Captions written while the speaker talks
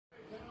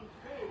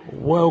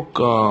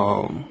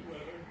Welcome.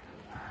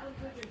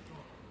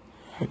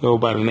 I go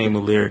by the name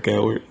of Lyric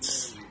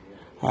Edwards.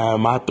 I have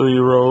my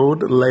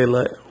 3-year-old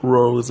Layla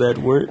Rose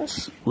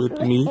Edwards with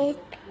me,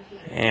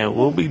 and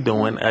we'll be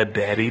doing a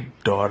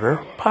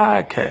daddy-daughter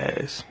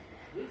podcast.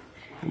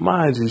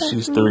 Mind you,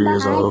 she's 3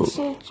 years old,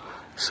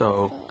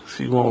 so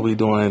she won't be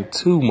doing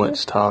too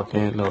much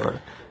talking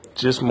or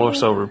just more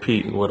so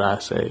repeating what I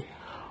say.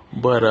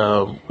 But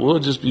we'll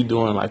just be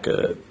doing like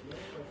a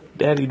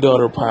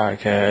daddy-daughter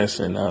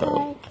podcast, and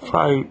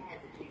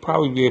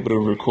probably be able to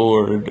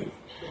record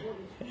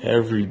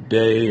every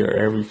day or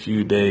every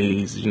few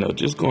days,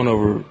 just going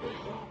over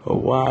a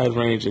wide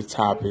range of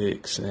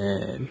topics,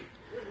 and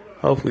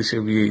hopefully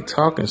she'll be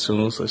talking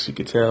soon so she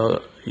can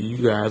tell you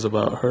guys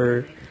about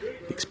her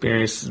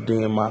experiences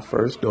being my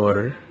first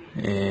daughter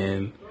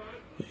and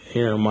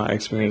hearing my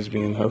experience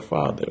being her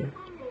father.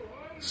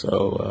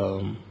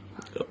 So,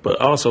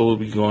 but also we'll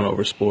be going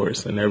over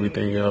sports and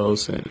everything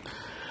else, and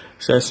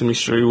Sesame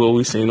Street, what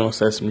we seen on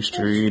Sesame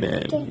Street,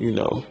 and,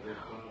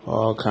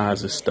 all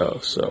kinds of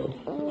stuff. So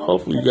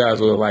hopefully you guys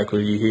will like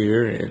what you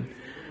hear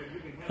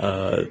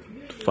and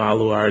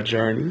follow our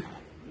journey,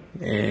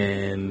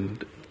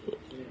 and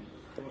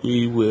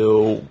we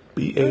will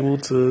be able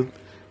to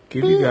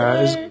give you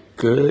guys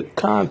good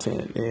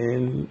content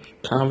and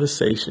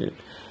conversation.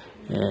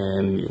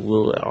 And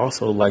we'll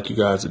also like you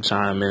guys to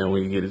chime in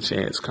when you get a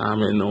chance.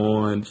 Comment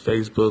on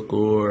Facebook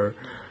or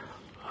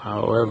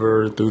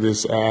however through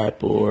this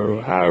app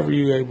or however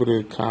you're able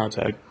to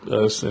contact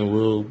us, and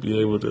we'll be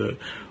able to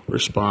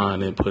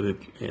respond and put it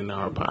in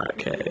our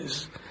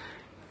podcast.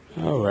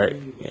 All right.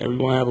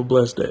 Everyone have a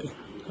blessed day.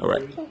 All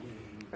right.